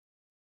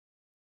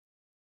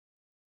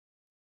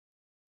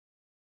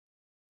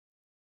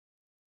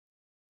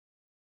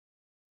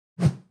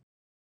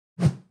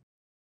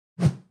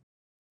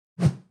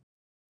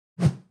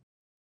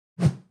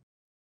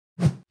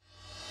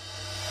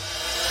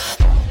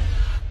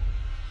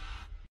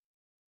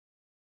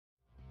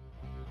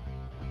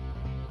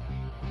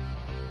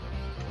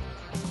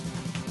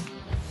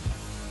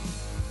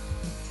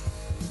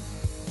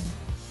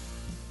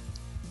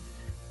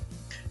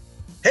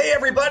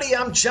everybody,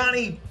 I'm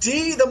Johnny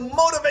D, the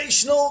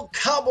motivational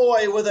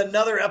cowboy, with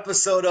another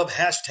episode of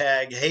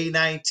hashtag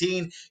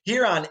Hey19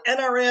 here on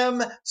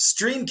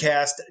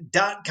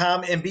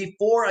NRMstreamcast.com. And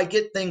before I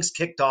get things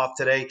kicked off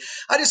today,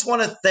 I just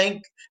want to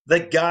thank the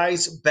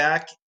guys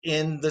back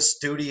in the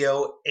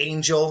studio,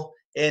 Angel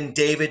and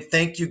David.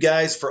 Thank you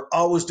guys for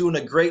always doing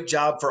a great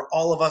job for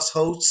all of us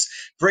hosts,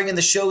 bringing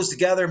the shows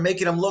together,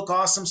 making them look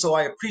awesome. So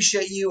I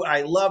appreciate you.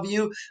 I love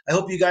you. I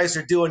hope you guys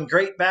are doing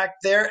great back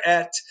there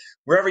at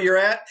wherever you're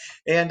at.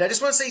 And I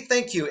just want to say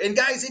thank you. And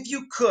guys, if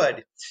you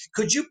could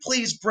you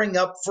please bring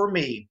up for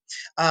me,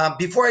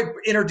 before I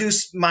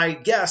introduce my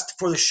guest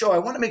for the show, I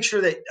want to make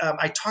sure that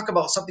I talk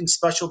about something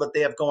special that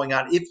they have going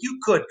on. If you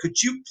could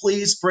you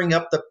please bring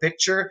up the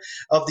picture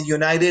of the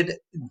United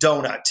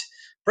Donut?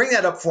 Bring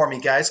that up for me,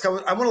 guys. I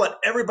want to let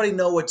everybody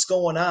know what's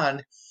going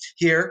on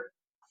here.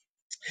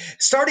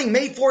 Starting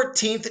May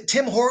 14th,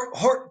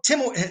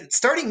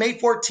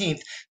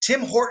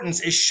 Tim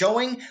Hortons is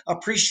showing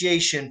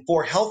appreciation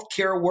for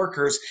healthcare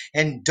workers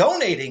and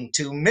donating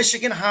to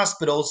Michigan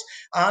hospitals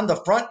on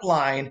the front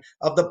line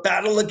of the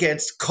battle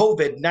against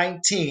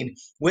COVID-19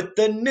 with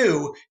the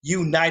new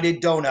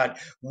United Donut.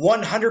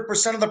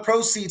 100% of the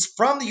proceeds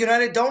from the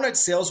United Donut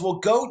sales will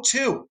go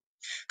to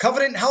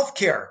Covenant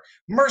Healthcare,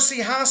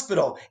 Mercy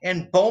Hospital,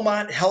 and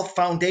Beaumont Health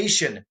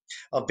Foundation.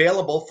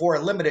 Available for a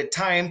limited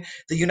time,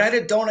 the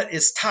United Donut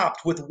is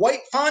topped with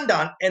white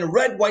fondant and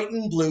red, white,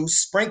 and blue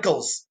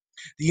sprinkles.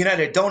 The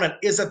United Donut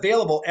is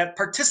available at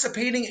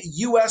participating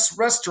U.S.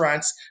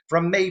 restaurants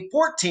from May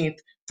 14th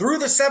through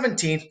the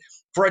 17th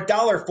for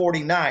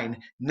 $1.49,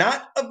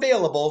 not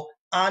available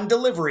on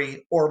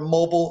delivery or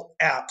mobile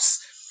apps.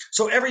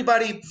 So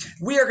everybody,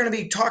 we are going to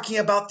be talking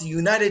about the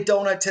United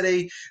Donut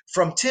today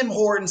from Tim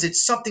Hortons.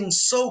 It's something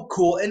so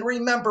cool. And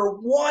remember,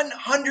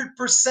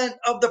 100%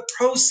 of the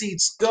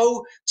proceeds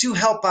go to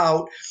help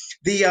out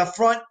the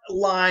front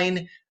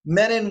line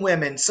men and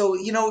women. So,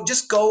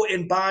 just go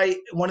and buy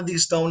one of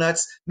these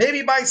donuts,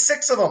 maybe buy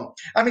 6 of them.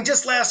 I mean,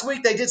 just last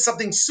week, they did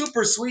something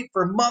super sweet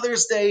for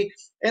Mother's Day.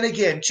 And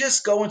again,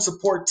 just go and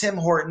support Tim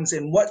Hortons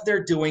and what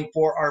they're doing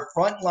for our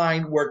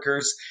frontline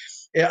workers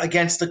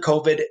against the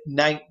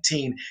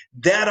COVID-19.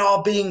 That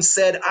all being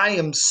said, I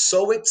am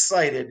so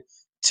excited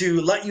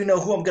to let you know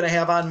who I'm going to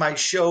have on my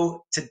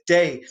show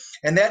today.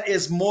 And that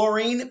is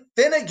Maureen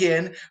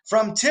Finnegan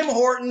from Tim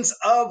Hortons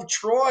of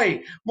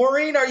Troy.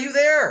 Maureen, are you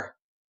there?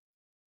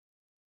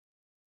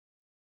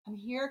 I'm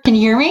here. Can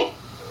you hear me?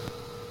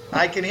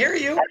 I can hear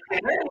you.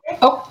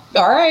 Oh,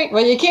 all right.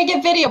 Well, you can't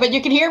get video, but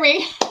you can hear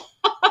me.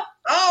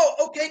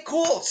 Oh, okay,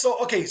 cool.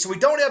 So we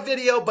don't have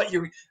video, but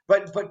you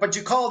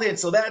called in,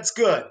 so that's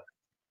good.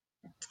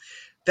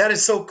 That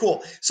is so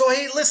cool. So,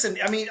 hey, listen,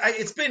 I mean,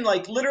 it's been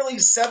like literally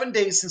 7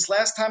 days since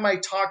last time I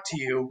talked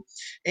to you.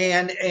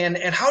 And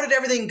how did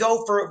everything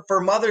go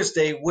for Mother's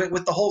Day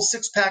with the whole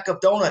 6-pack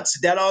of donuts?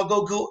 Did that all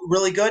go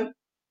really good?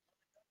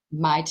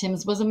 My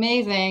Tim's was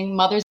amazing.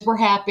 Mothers were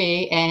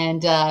happy,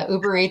 and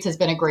Uber Eats has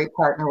been a great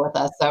partner with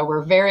us. So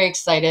we're very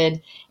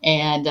excited,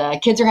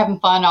 and kids are having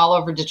fun all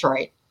over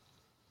Detroit.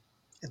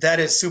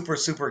 That is super,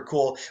 super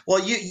cool. Well,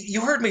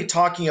 you heard me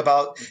talking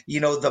about,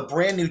 the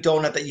brand new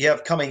donut that you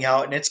have coming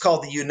out, and it's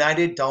called the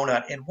United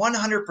Donut. And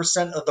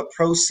 100% of the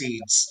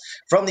proceeds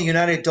from the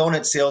United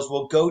Donut sales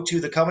will go to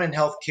the Covenant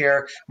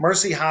Healthcare,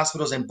 Mercy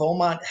Hospitals, and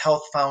Beaumont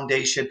Health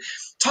Foundation.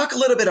 Talk a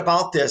little bit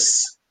about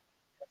this.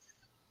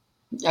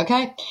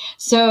 Okay.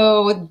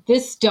 So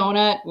this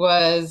donut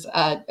was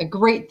a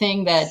great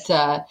thing that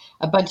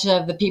a bunch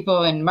of the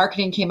people in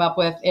marketing came up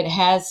with.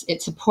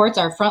 It supports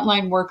our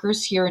frontline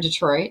workers here in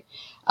Detroit.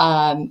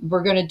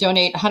 We're going to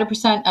donate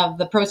 100% of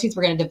the proceeds.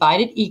 We're going to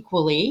divide it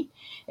equally.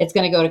 It's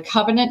going to go to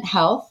Covenant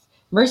Health,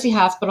 Mercy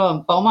Hospital,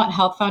 and Beaumont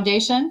Health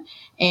Foundation.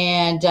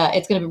 And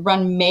it's going to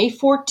run May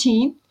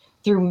 14th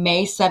through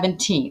May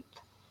 17th.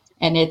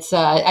 And it's,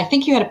 I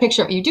think you had a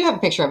picture of it. You do have a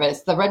picture of it.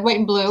 It's the red, white,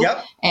 and blue.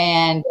 Yep.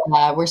 And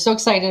we're so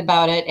excited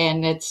about it.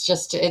 And it's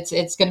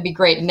going to be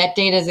great. And that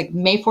date is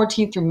May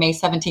 14th through May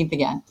 17th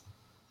again.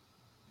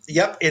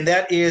 Yep. And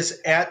that is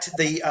at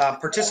the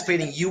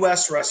participating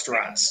U.S.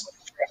 restaurants.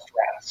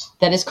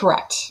 That is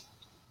correct.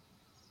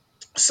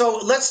 So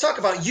let's talk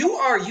about you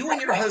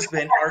and your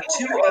husband are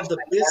 2 of the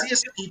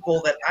busiest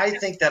people that I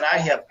think that I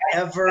have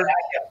ever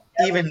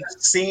even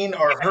seen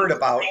or heard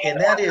about.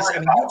 And that is, I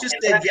mean, you just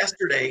did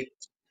yesterday.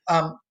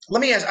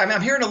 Let me ask,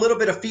 I'm hearing a little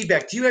bit of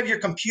feedback. Do you have your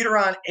computer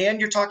on and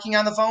you're talking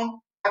on the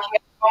phone?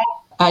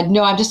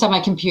 No, I'm just on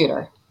my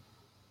computer.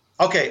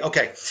 Okay.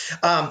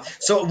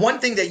 So one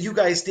thing that you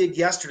guys did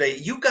yesterday,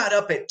 you got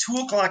up at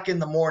 2:00 in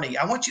the morning.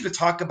 I want you to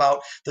talk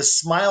about the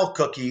smile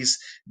cookies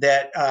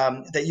that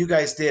you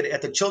guys did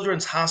at the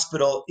Children's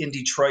Hospital in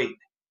Detroit.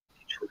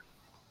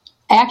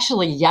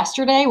 Actually,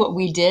 yesterday, what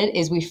we did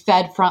is we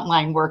fed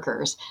frontline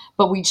workers,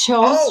 but we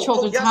chose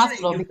Children's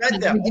Hospital you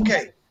fed them.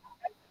 Okay.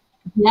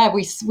 Yeah,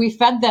 we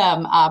fed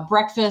them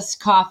breakfast,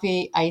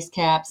 coffee, ice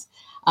caps.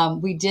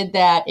 We did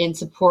that in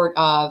support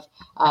of,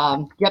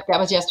 yep, that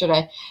was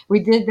yesterday. We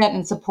did that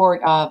in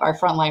support of our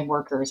frontline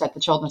workers at the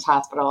Children's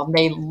Hospital.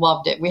 They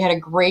loved it. We had a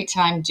great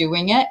time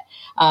doing it.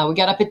 We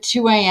got up at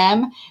 2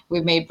 a.m.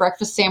 We made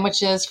breakfast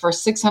sandwiches for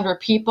 600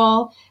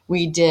 people.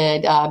 We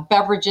did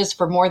beverages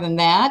for more than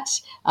that.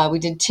 We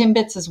did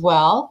Timbits as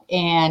well.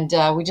 And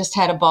we just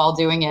had a ball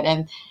doing it.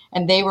 And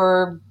they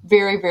were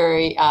very,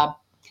 very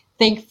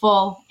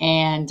thankful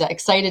and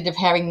excited of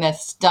having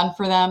this done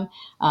for them.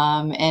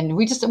 And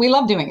we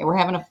love doing it. We're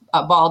having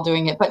a ball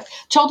doing it. But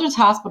Children's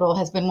Hospital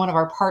has been one of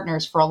our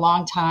partners for a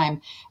long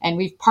time, and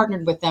we've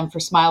partnered with them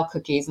for Smile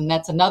Cookies. And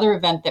that's another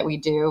event that we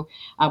do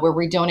where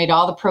we donate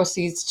all the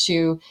proceeds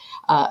to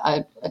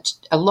a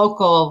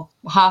local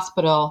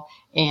hospital.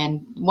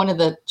 And one of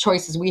the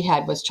choices we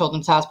had was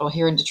Children's Hospital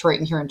here in Detroit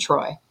and here in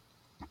Troy.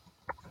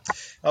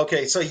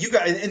 Okay, so you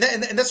guys, and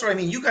that's what I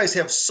mean. You guys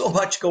have so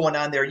much going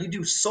on there. You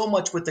do so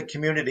much with the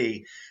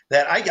community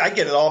that I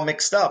get it all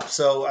mixed up.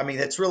 So, I mean,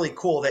 it's really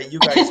cool that you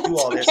guys do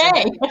all this.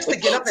 Okay. Just to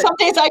get up Some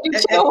days I do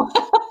too.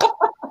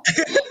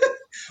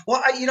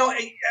 Well,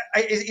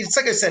 it's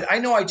like I said, I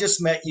know I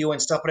just met you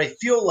and stuff, but I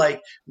feel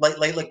like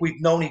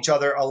we've known each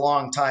other a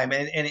long time,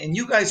 and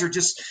you guys are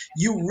just,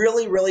 you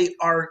really, really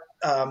are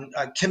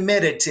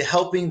committed to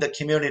helping the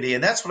community,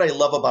 and that's what I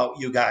love about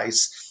you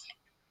guys.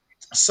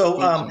 So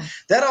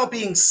that all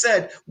being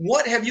said,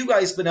 what have you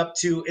guys been up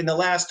to in the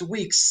last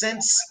week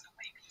since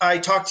I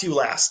talked to you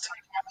last?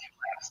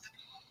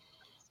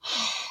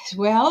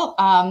 Well,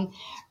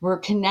 we're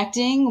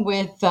connecting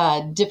with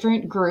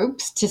different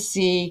groups to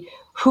see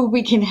who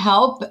we can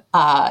help.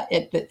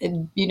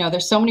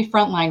 There's so many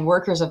frontline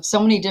workers of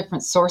so many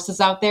different sources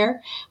out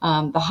there.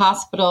 The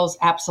hospitals,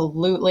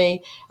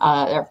 absolutely.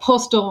 Our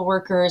postal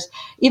workers,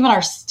 even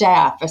our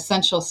staff,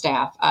 essential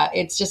staff.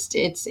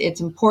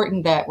 It's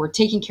important that we're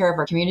taking care of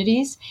our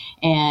communities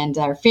and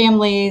our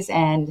families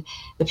and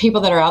the people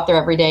that are out there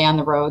every day on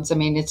the roads. I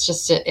mean,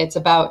 it's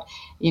about,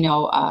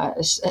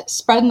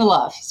 spreading the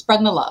love,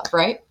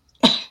 right?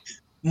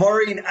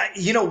 Maureen,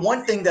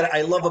 one thing that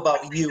I love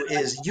about you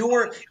is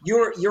your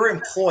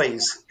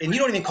employees, and you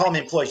don't even call them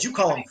employees, you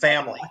call them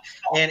family.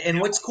 And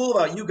what's cool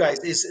about you guys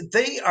is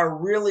they are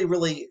really,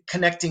 really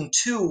connecting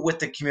too with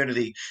the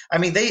community. I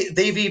mean,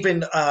 they've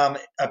even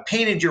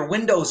painted your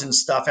windows and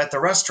stuff at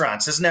the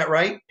restaurants. Isn't that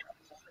right?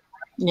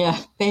 Yeah,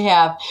 they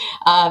have.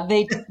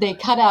 They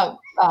cut out.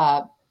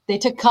 They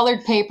took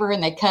colored paper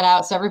and they cut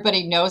out so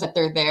everybody knows that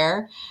they're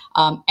there.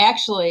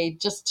 Actually,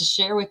 just to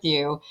share with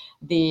you,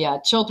 the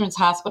Children's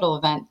Hospital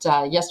event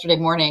yesterday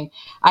morning,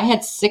 I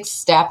had 6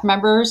 staff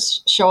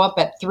members show up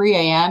at 3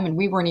 a.m. and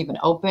we weren't even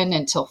open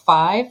until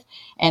 5.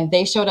 And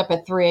they showed up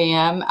at 3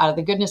 a.m. out of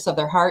the goodness of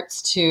their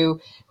hearts to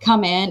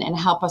come in and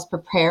help us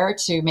prepare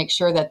to make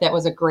sure that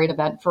was a great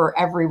event for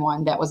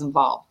everyone that was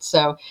involved.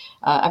 So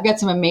I've got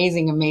some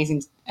amazing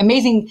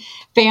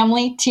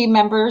family, team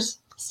members,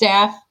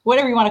 staff,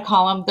 whatever you want to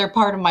call them. They're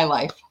part of my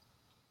life.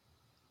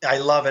 I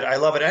love it. And I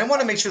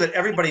want to make sure that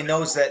everybody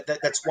knows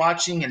that's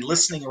watching and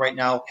listening right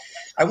now.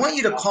 I want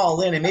you to call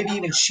in and maybe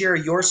even share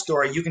your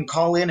story. You can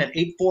call in at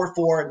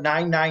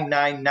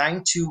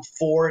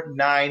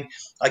 844-999-9249.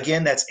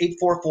 Again, that's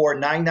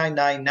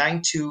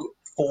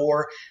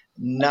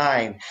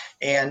 844-999-9249.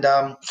 And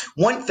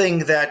one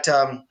thing that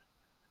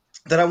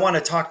I want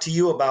to talk to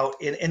you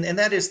about, and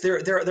that is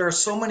there are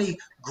so many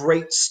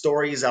great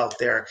stories out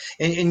there,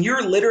 and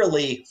you're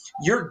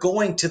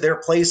going to their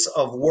place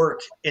of work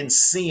and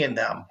seeing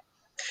them.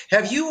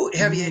 Have you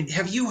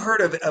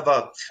heard of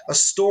a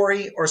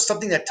story or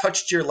something that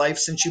touched your life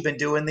since you've been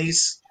doing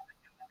these?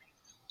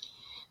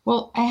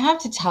 Well, I have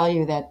to tell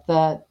you that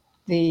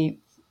the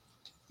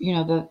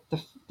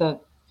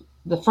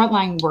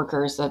frontline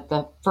workers,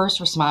 the first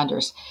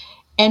responders,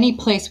 any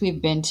place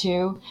we've been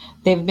to,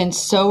 they've been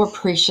so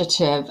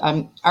appreciative.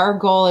 Our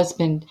goal has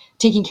been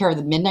taking care of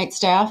the midnight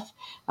staff,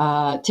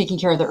 taking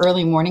care of the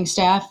early morning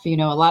staff. A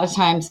lot of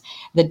times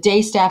the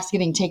day staff's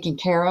getting taken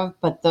care of,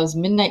 but those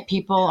midnight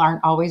people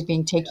aren't always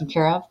being taken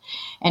care of.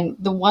 And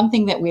the one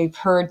thing that we've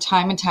heard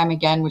time and time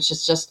again, which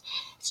is just,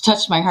 it's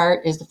touched my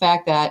heart, is the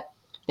fact that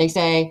they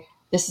say,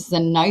 this is the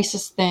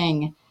nicest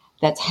thing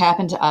that's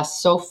happened to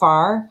us so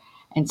far,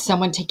 and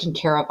someone taking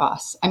care of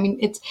us. I mean,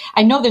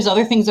 I know there's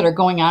other things that are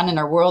going on in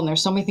our world and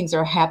there's so many things that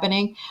are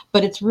happening,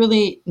 but it's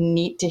really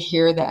neat to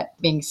hear that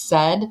being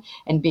said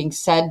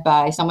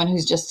by someone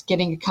who's just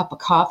getting a cup of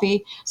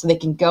coffee so they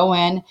can go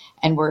in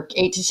and work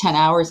 8 to 10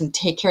 hours and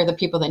take care of the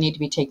people that need to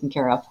be taken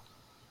care of.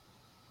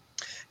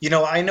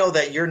 I know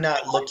that you're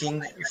not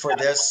looking for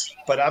this,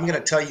 but I'm going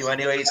to tell you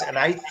anyways. And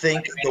I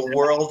think the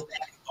world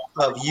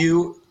of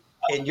you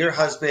and your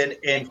husband,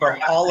 and from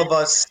all of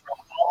us,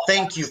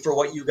 thank you for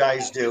what you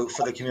guys do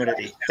for the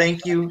community.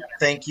 Thank you,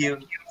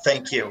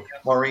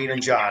 Maureen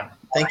and John.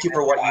 Thank you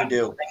for what you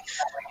do.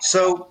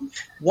 So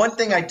one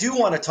thing I do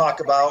want to talk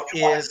about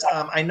is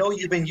I know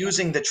you've been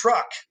using the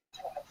truck.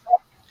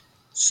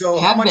 So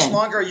how much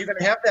longer are you going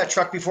to have that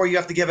truck before you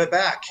have to give it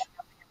back?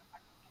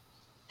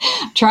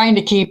 Trying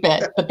to keep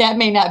it, but that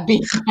may not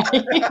be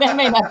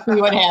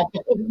what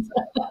happens.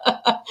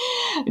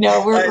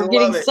 No, we're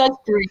getting such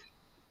grief.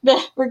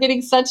 We're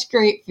getting such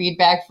great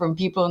feedback from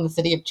people in the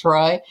city of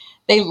Troy.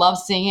 They love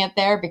seeing it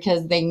there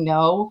because they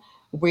know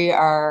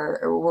our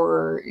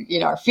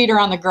feet are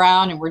on the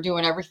ground and we're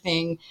doing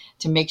everything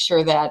to make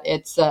sure that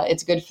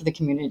it's good for the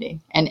community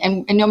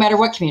and no matter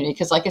what community.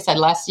 Because like I said,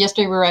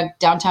 yesterday we were at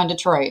downtown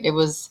Detroit. It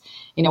was,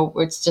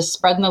 it's just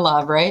spreading the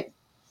love, right?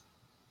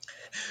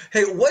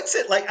 Hey, what's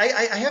it like? I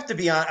have to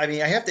be on. I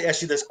mean, I have to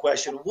ask you this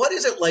question. What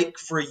is it like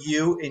for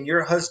you and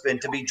your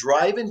husband to be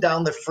driving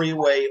down the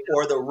freeway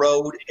or the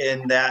road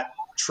in that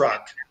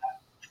truck?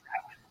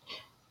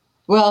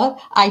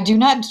 Well, I do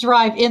not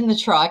drive in the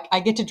truck. I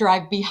get to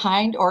drive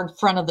behind or in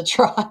front of the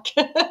truck.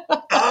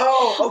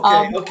 Oh,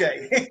 um,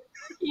 okay.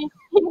 he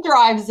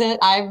drives it.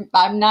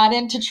 I'm not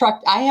into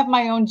truck. I have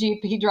my own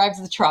Jeep. He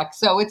drives the truck,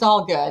 so it's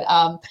all good.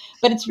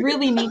 But it's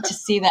really neat to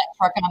see that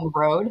truck on the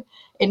road.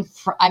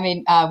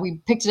 We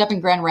picked it up in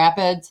Grand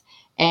Rapids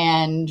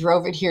and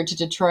drove it here to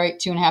Detroit,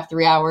 2.5,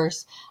 3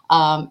 hours.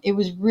 It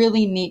was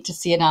really neat to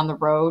see it on the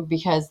road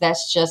because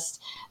that's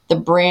just the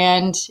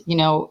brand,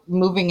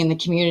 moving in the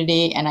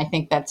community. And I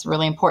think that's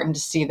really important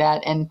to see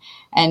that. And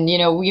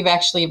we've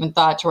actually even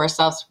thought to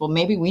ourselves, well,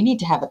 maybe we need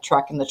to have a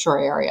truck in the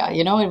Troy area.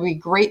 It'd be a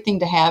great thing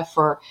to have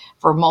for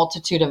a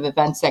multitude of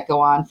events that go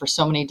on for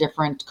so many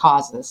different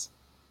causes.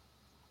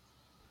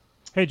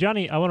 Hey,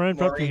 Johnny, I want to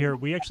interrupt you Maureen. here.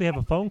 We actually have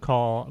a phone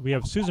call. We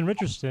have Susan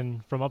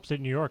Richardson from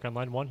upstate New York on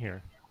line 1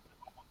 here.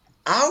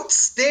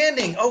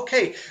 Outstanding.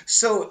 Okay,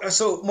 so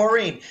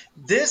Maureen,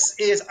 this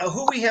is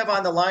who we have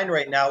on the line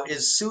right now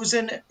is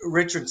Susan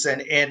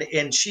Richardson,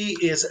 and she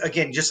is,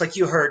 again, just like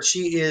you heard,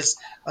 she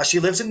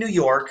lives in New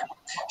York.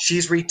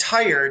 She's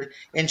retired,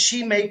 and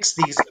she makes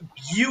these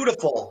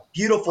beautiful,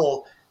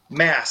 beautiful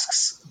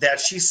masks that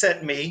she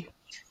sent me,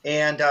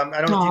 and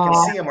I don't know if you can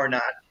Oh, see them or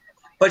not,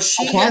 but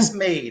I can.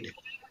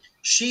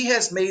 she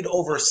has made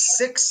over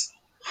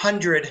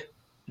 600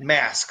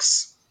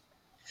 masks.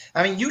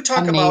 I mean, you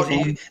talk about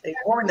Amazing. a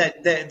woman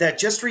that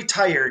just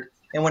retired,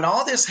 and when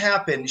all this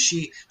happened,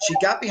 she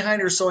got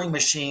behind her sewing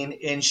machine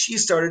and she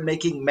started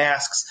making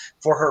masks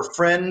for her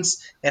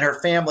friends and her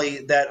family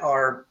that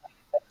are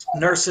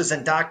nurses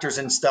and doctors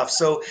and stuff.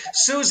 So,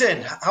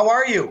 Susan, how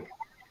are you?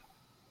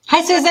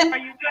 Hi, Good. How Susan. are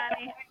you,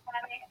 Johnny?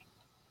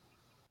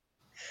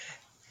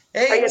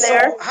 Are Hey, you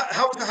there? so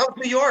how's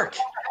New York?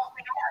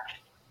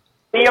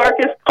 New York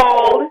is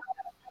cold.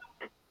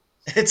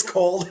 It's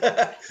cold.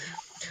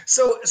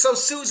 So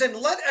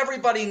Susan, let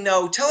everybody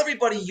know, tell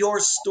everybody your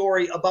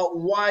story about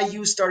why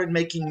you started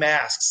making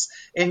masks.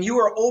 And you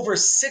are over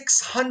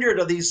 600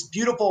 of these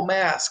beautiful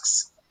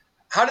masks.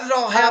 How did it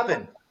all Um,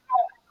 happen?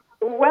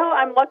 well,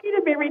 I'm lucky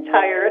to be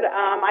retired.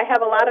 I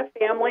have a lot of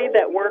family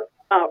that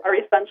are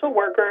essential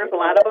workers, a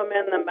lot of them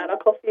in the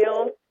medical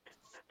field.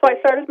 So I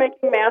started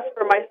making masks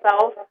for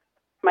myself,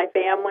 my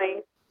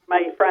family,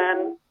 my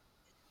friends,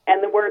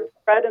 and the word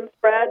spread and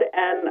spread.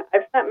 And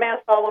I've sent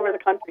masks all over the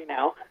country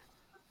now.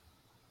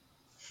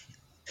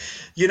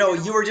 You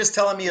were just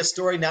telling me a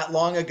story not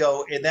long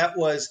ago, and that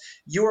was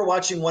you were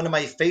watching one of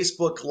my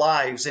Facebook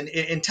lives, and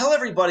tell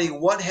everybody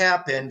what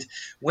happened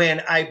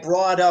when I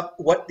brought up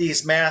what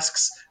these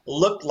masks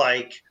look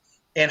like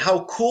and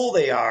how cool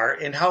they are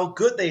and how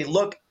good they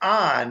look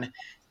on.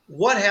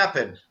 What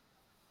happened?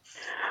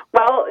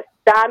 Well,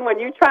 Don, when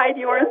you tried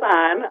yours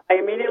on, I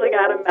immediately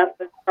got a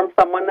message from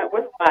someone that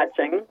was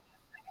watching.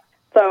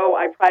 So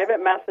I private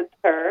messaged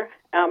her.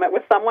 It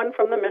was someone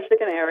from the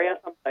Michigan area,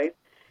 someplace,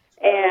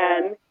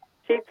 and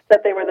she said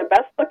they were the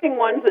best looking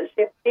ones that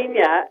she'd seen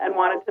yet, and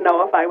wanted to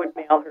know if I would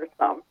mail her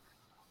some.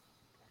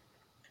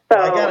 So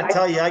Well, I got to I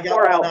tell sent you, I got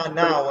 4 one out on for the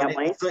now, and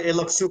family. it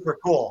looks super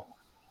cool.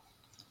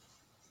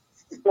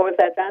 What was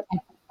that, John?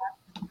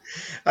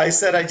 I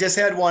said I just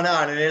had one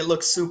on, and it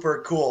looks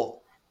super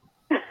cool.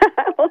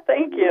 Well,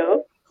 thank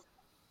you.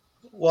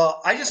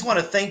 Well, I just want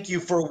to thank you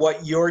for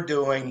what you're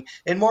doing.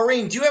 And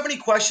Maureen, do you have any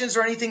questions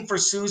or anything for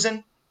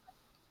Susan?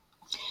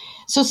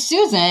 So,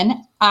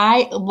 Susan,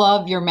 I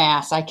love your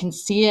mask. I can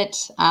see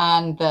it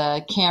on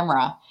the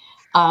camera.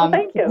 Well,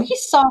 thank We you.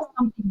 saw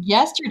something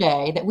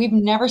yesterday that we've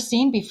never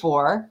seen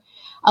before.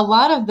 A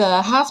lot of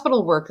the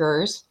hospital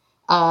workers,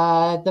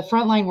 the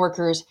frontline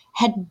workers,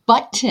 had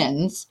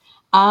buttons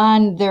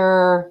on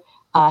their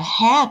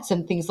hats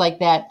and things like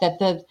that. That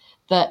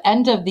the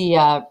end of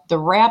the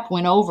wrap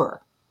went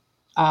over.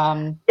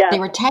 They Yes.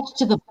 were attached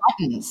to the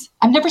buttons.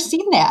 I've never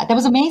seen that. That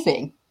was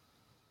amazing.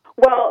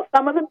 Well,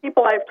 some of the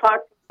people I've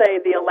talked to say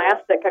the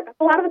elastic, because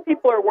a lot of the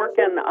people are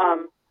working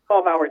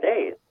 12-hour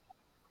days.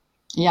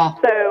 Yeah,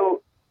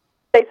 So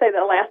they say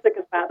the elastic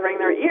is bothering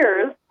their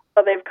ears,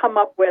 so they've come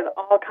up with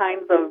all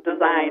kinds of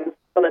designs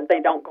so that they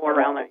don't go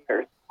around their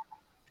ears.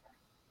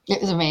 it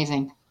was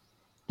amazing.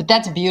 But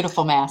that's a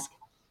beautiful mask.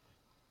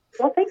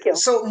 Well, thank you.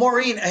 So,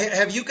 Maureen,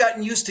 have you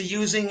gotten used to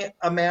using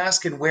a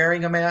mask and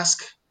wearing a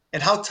mask?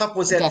 And how tough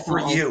was that for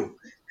Definitely. you?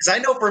 Because I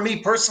know for me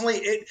personally,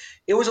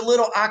 it was a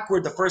little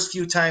awkward the first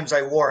few times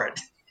I wore it.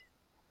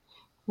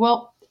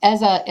 Well,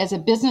 as a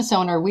business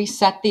owner, we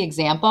set the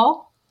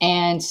example.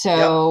 And Yep.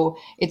 so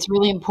it's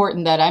really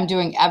important that I'm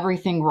doing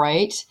everything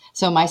right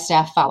so my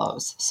staff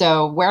follows.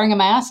 So wearing a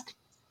mask,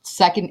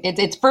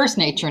 it's first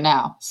nature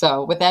now.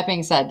 So with that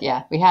being said,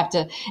 yeah, we have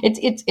to,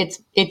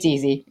 it's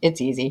easy.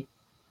 It's easy.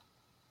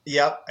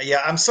 Yep.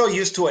 Yeah. I'm so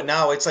used to it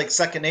now. It's like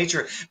second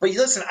nature. But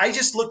listen, I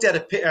just looked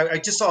at I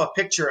just saw a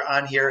picture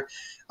on here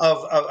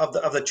of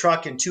the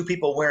truck and two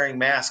people wearing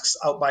masks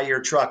out by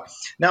your truck.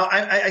 Now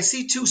I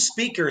see two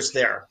speakers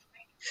there.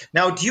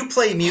 Now, do you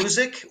play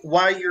music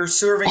while you're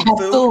serving food?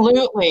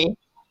 Absolutely.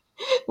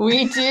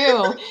 We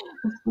do.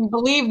 We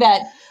believe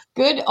that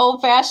good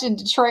old fashioned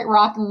Detroit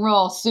rock and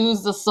roll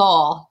soothes the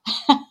soul.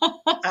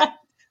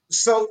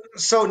 So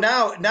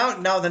now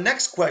the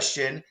next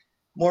question,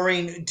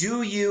 Maureen,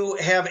 do you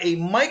have a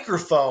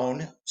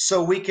microphone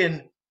so we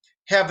can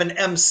have an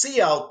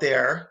MC out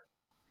there?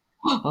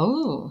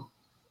 Oh,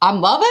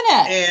 I'm loving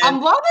it. I'm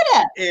And loving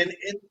it.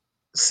 and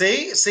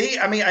see,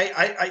 I mean,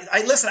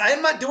 I listen.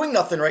 I'm not doing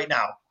nothing right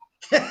now.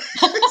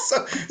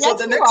 So Yes,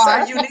 the you next are.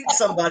 time you need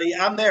somebody,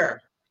 I'm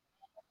there.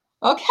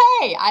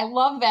 Okay, I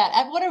love that.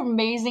 And what an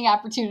amazing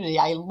opportunity.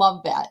 I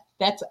love that.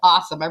 That's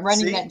awesome. I'm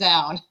writing that See,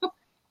 down.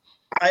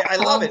 I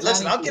love I'm it.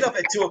 Listen, telling I'll get you. up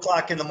at 2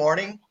 o'clock in the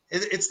morning.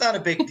 It's not a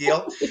big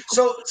deal.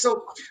 So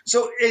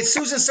is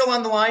Susan still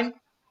on the line?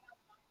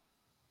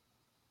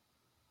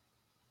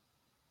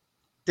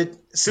 Did No,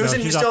 Susan,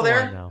 you she's off still the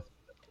line there? now.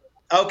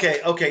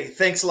 Okay.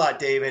 Thanks a lot,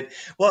 David.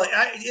 Well,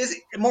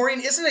 Maureen,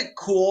 isn't it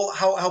cool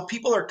how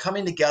people are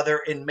coming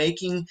together and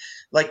making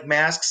like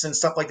masks and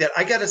stuff like that?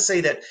 I got to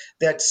say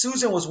that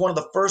Susan was one of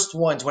the first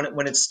ones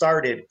when it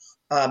started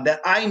that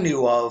I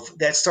knew of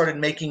that started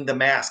making the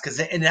mask.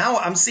 And now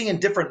I'm seeing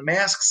different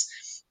masks,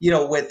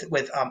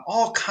 with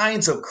all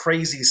kinds of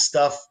crazy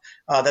stuff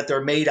that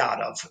they're made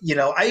out of.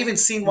 I even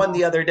seen one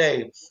the other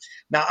day.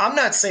 Now, I'm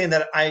not saying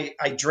that I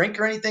drink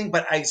or anything,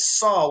 but I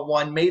saw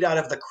one made out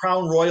of the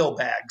Crown Royal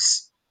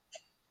bags.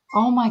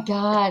 Oh my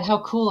God,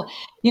 how cool.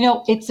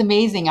 It's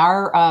amazing.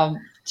 Our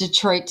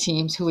Detroit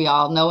teams, who we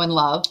all know and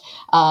love,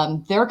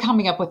 they're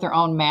coming up with their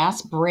own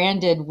mask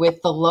branded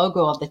with the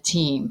logo of the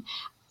team.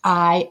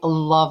 I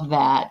love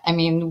that. I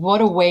mean,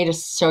 what a way to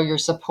show your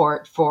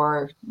support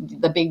for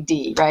the big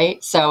D,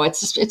 right? So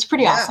it's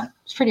pretty Yeah. awesome.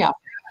 It's pretty awesome.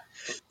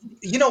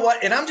 You know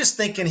what? And I'm just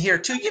thinking here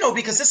too,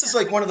 because this is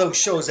like one of those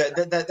shows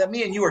that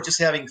me and you are just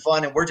having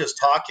fun and we're just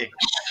talking.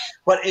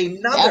 But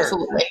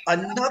Absolutely.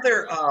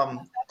 another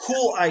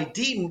cool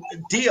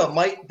idea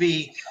might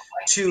be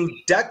to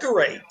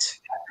decorate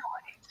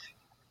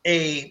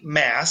a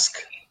mask,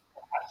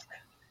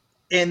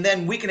 and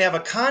then we can have a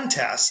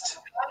contest,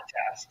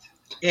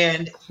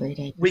 and Great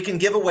idea. we can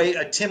give away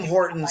a Tim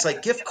Hortons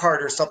like gift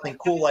card or something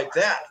cool like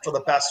that for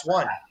the best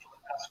one.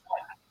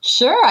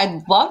 Sure,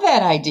 I love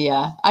that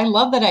idea. I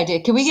love that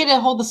idea. Can we get a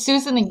hold of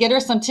Susan and get her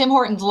some Tim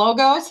Hortons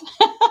logos?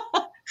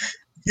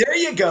 There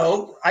you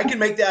go. I can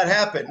make that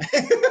happen.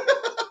 You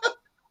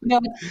know,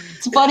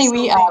 it's funny. So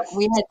We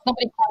had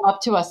somebody come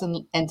up to us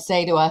and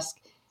say to us,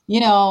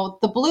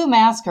 the blue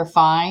masks are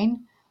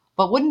fine,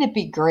 but wouldn't it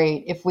be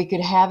great if we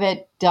could have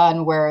it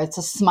done where it's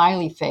a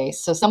smiley face?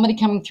 So somebody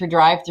coming through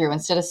drive-through,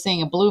 instead of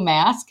seeing a blue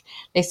mask,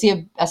 they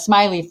see a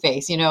smiley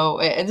face.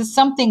 It's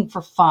something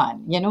for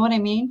fun. You know what I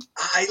mean?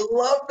 I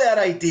love that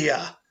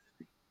idea.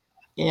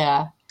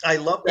 Yeah. I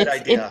love that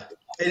It's idea.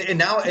 And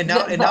now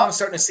I'm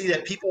starting to see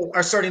that people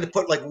are starting to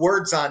put like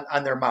words on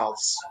their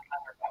mouths,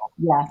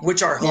 yeah.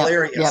 which are Yep. Yep.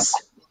 hilarious.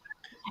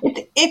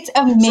 It's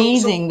So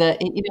amazing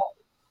that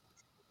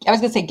I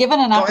was going to say,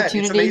 given an go ahead. It's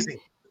opportunity. amazing.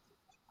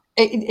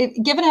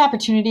 Given an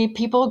opportunity,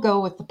 people go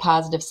with the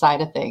positive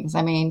side of things.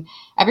 I mean,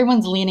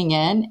 everyone's leaning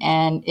in,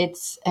 and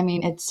it's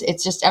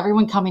just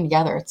everyone coming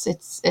together.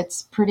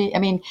 It's pretty. I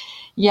mean,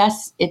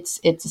 yes,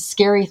 it's a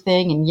scary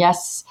thing, and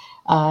yes,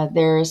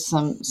 there's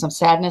some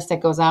sadness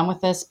that goes on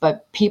with this,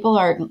 but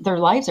their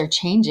lives are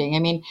changing. I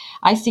mean,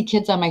 I see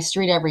kids on my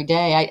street every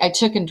day. I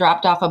took and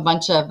dropped off a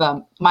bunch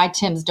of my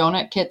Tim's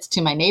donut kits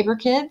to my neighbor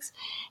kids,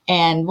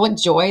 and what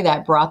joy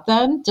that brought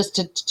them just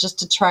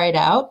to try it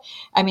out.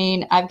 I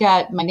mean, I've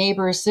got my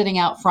neighbors sitting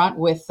out front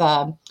with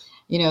the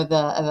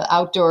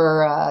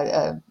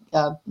outdoor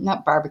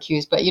not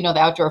barbecues, but the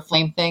outdoor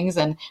flame things,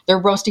 and they're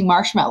roasting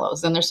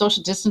marshmallows and they're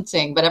social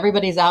distancing, but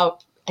everybody's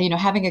out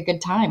having a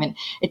good time. And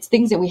it's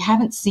things that we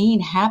haven't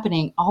seen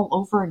happening all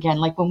over again,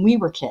 like when we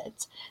were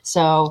kids.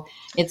 So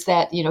it's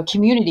that,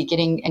 community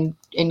getting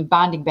and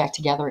bonding back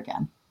together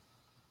again.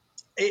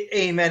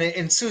 Amen.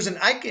 And Susan,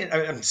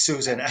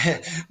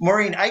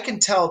 Maureen, I can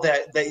tell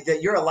that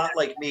you're a lot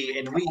like me,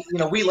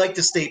 and we like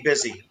to stay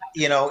busy,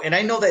 and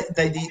I know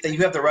that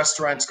you have the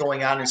restaurants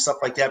going on and stuff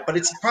like that, but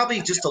it's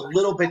probably just a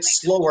little bit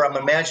slower, I'm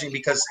imagining,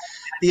 because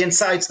the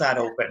inside's not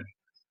open.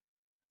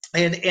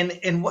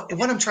 And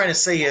what I'm trying to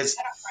say is,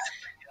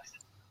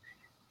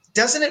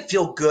 doesn't it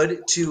feel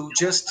good to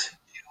just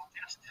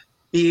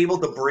be able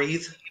to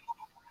breathe?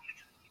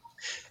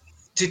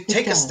 To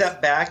take a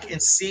step back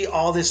and see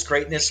all this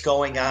greatness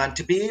going on,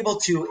 to be able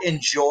to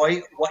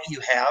enjoy what you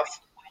have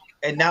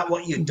and not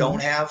what you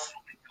don't have.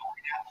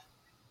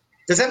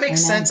 Does that make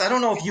sense? I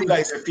don't know if you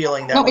guys are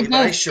feeling that way, but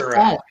I sure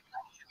am.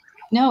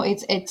 No,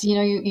 it's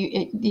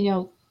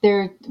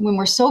there when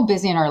we're so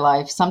busy in our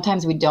life,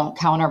 sometimes we don't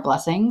count our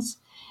blessings.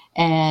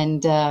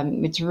 And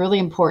it's really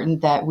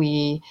important that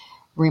we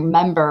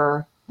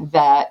remember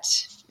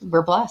that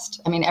we're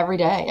blessed. I mean, every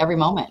day, every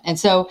moment. And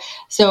so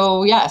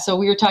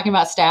we were talking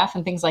about staff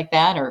and things like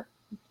that, or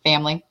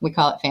family. We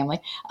call it family.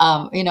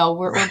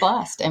 We're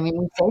blessed. I mean,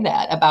 we say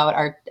that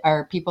about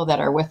our people that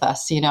are with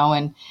us,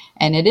 and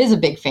it is a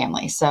big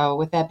family. So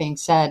with that being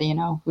said,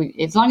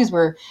 as long as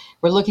we're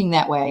looking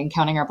that way and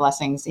counting our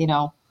blessings,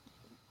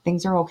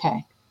 things are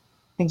okay.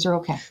 Things are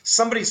okay.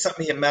 Somebody sent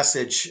me a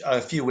message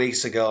a few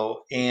weeks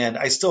ago, and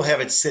I still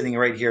have it sitting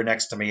right here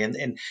next to me.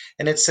 And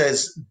it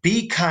says,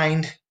 "Be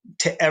kind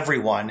to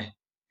everyone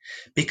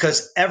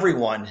because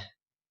everyone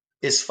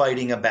is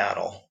fighting a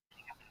battle."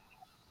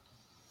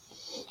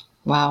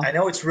 Wow. I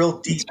know it's real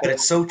deep, but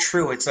it's so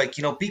true. It's like,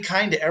 be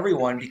kind to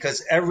everyone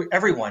because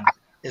everyone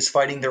is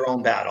fighting their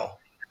own battle.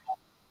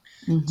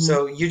 Mm-hmm.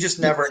 So you just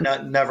never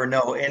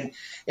know.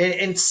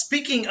 And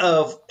speaking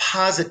of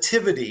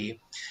positivity,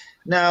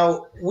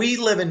 now we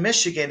live in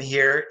Michigan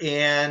here,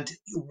 and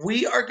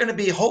we are going to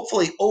be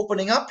hopefully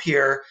opening up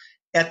here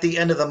at the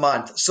end of the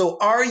month. So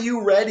are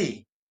you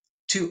ready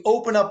to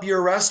open up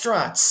your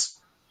restaurants?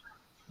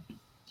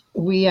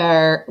 We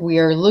are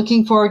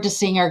looking forward to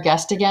seeing our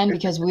guest again,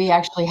 because we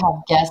actually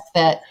have guests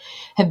that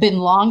have been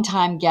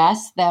longtime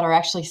guests that are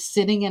actually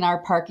sitting in our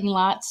parking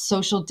lot,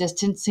 social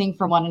distancing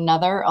from one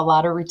another. A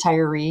lot of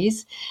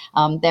retirees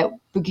that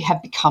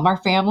have become our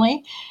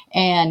family.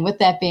 And with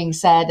that being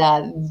said,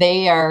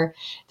 they're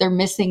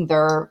missing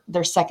their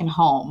second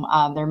home.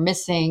 They're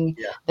missing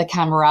the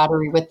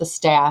camaraderie with the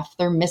staff.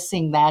 They're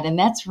missing that, and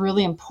that's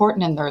really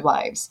important in their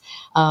lives.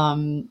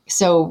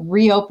 So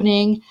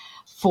reopening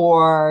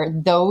for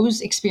those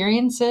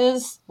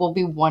experiences will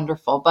be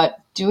wonderful, but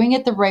doing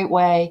it the right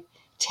way,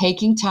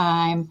 taking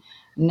time,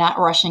 not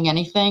rushing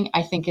anything,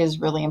 I think is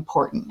really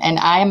important. And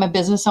I am a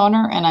business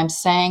owner, and I'm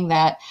saying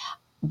that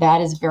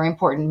is very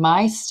important.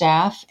 My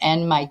staff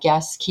and my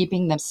guests,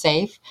 keeping them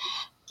safe,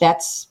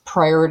 that's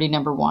priority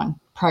number one.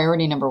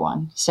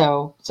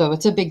 So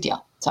it's a big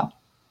deal. So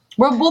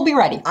we'll be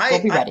ready.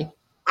 We'll be ready.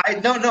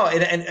 No.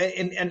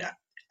 And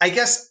I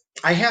guess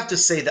I have to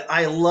say that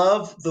I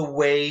love the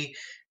way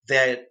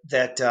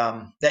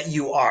that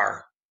you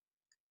are.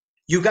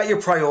 You got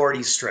your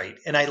priorities straight,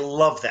 and I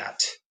love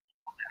that.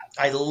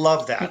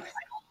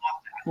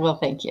 Well,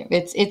 thank you.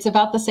 It's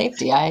about the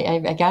safety.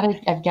 I've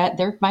got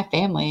they're my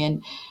family,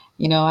 and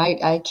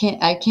I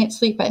can't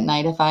sleep at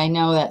night if I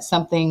know that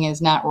something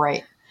is not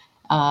right,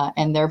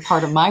 and they're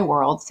part of my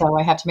world. So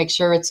I have to make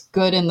sure it's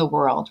good in the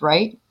world,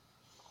 right?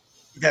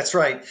 That's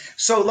right.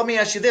 So let me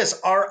ask you this: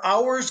 are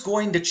hours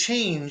going to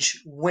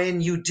change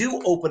when you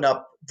do open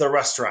up the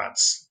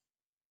restaurants?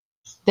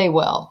 They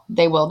will.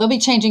 They'll be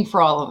changing for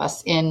all of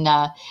us in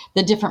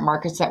the different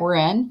markets that we're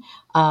in.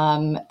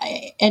 And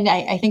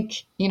I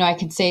think, I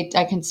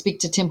can speak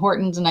to Tim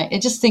Hortons, and I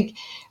just think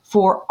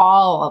for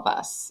all of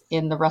us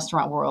in the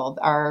restaurant world,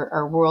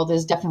 our world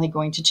is definitely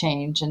going to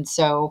change. And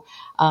so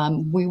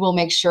we will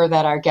make sure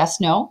that our guests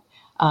know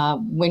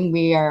when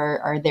we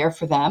are there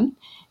for them,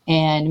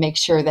 and make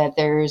sure that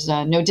there's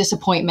no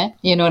disappointment.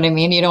 You know what I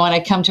mean? You don't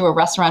want to come to a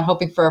restaurant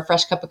hoping for a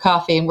fresh cup of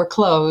coffee and we're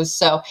closed.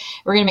 So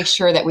we're going to make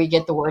sure that we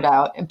get the word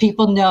out, and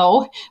people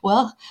know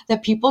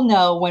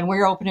when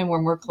we're open and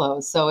when we're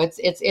closed. So it's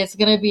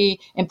going to be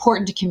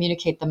important to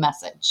communicate the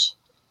message.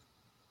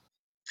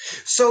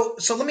 So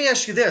let me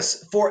ask you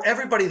this: for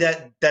everybody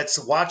that's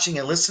watching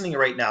and listening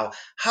right now,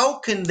 how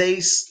can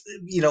they,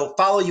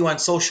 follow you on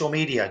social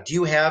media? Do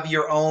you have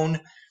your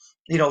own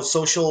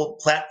social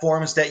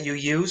platforms that you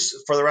use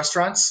for the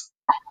restaurants?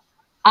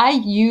 I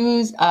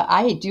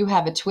do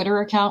have a Twitter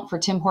account for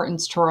Tim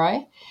Hortons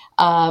Troy,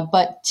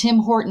 but Tim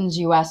Hortons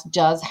US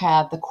does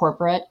have the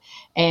corporate,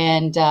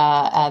 and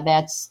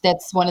that's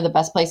one of the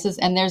best places.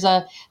 And there's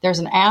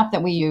an app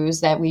that we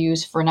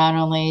use for not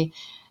only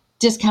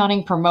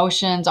discounting,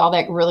 promotions, all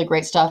that really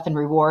great stuff, and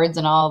rewards,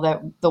 and all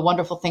the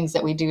wonderful things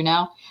that we do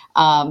now.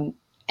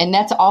 And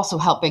that's also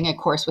helping, of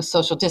course, with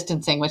social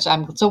distancing, which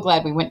I'm so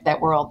glad we went that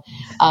world.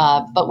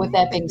 But with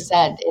that being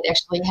said, it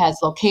actually has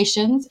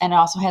locations, and it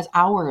also has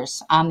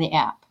hours on the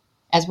app,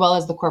 as well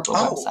as the corporate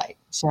website.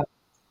 So,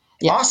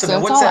 yeah. Awesome. So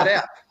and what's that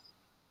app?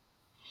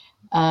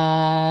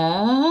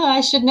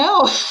 I should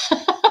know.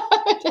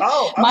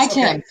 My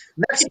okay. Tim.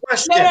 Next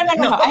question.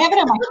 No. I have it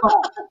on my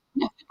phone.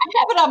 I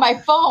have it on my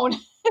phone.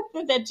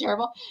 Isn't that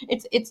terrible?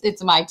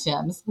 It's My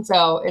Tim's.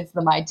 So it's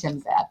the My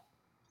Tim's app.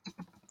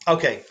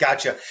 Okay,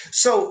 gotcha.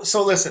 So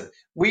listen,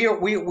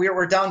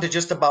 we're down to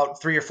just about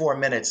 3 or 4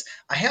 minutes.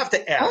 I have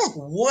to ask,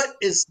 what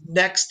is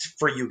next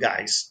for you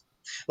guys?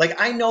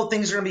 Like, I know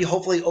things are going to be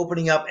hopefully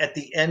opening up at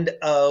the end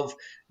of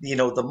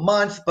the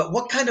month, but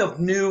what kind of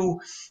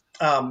new,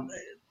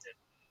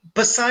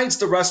 besides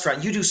the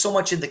restaurant, you do so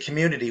much in the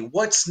community.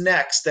 What's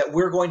next that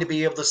we're going to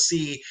be able to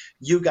see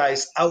you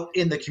guys out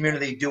in the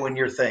community doing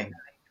your thing?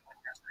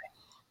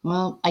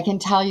 Well, I can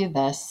tell you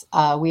this.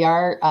 We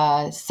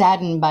are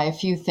saddened by a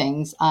few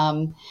things.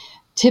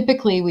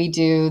 Typically, we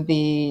do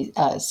the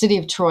City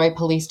of Troy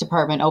Police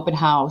Department open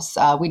house.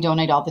 We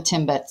donate all the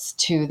Timbits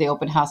to the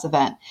open house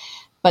event.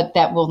 but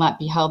that will not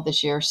be held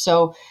this year.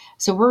 So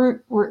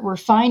we're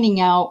finding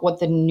out what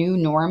the new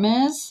norm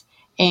is,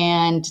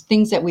 and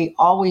things that we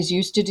always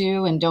used to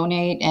do and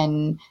donate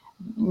and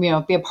be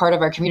a part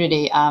of our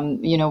community.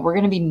 They're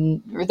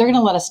going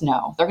to let us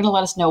know. They're going to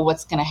let us know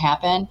what's going to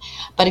happen.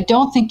 But I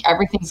don't think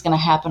everything's going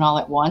to happen all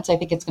at once. I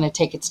think it's going to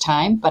take its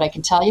time. But I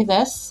can tell you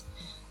this: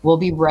 we'll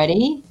be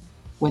ready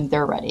when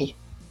they're ready.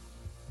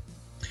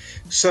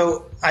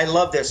 So I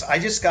love this. I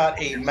just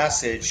got a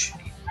message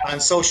on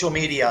social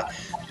media.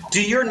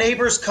 Do your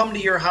neighbors come to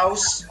your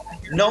house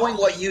knowing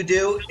what you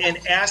do and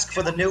ask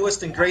for the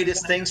newest and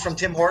greatest things from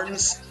Tim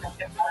Hortons?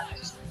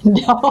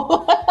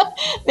 No,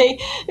 they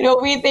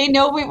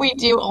know what we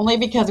do only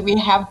because we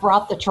have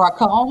brought the truck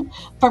home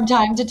from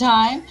time to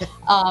time.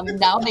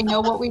 Now they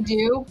know what we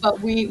do,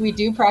 but we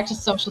do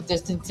practice social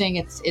distancing.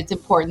 It's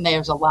important.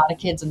 There's a lot of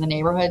kids in the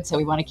neighborhood, so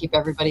we want to keep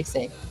everybody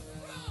safe.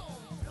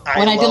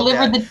 When I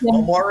delivered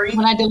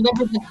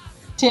the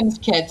Tim's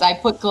kits, I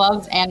put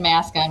gloves and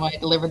mask on when I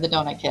delivered the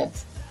donut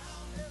kits.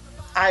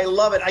 I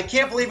love it. I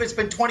can't believe it's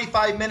been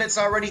 25 minutes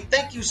already.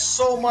 Thank you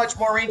so much,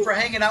 Maureen, for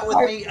hanging out with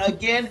me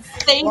again.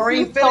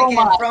 Maureen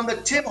Finnegan from the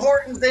Tim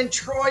Hortons in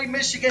Troy,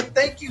 Michigan.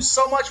 Thank you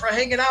so much for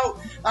hanging out.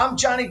 I'm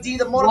Johnny D,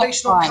 the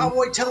Motivational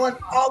Cowboy, telling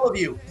all of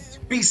you,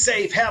 be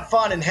safe, have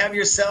fun, and have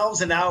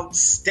yourselves an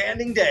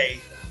outstanding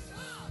day.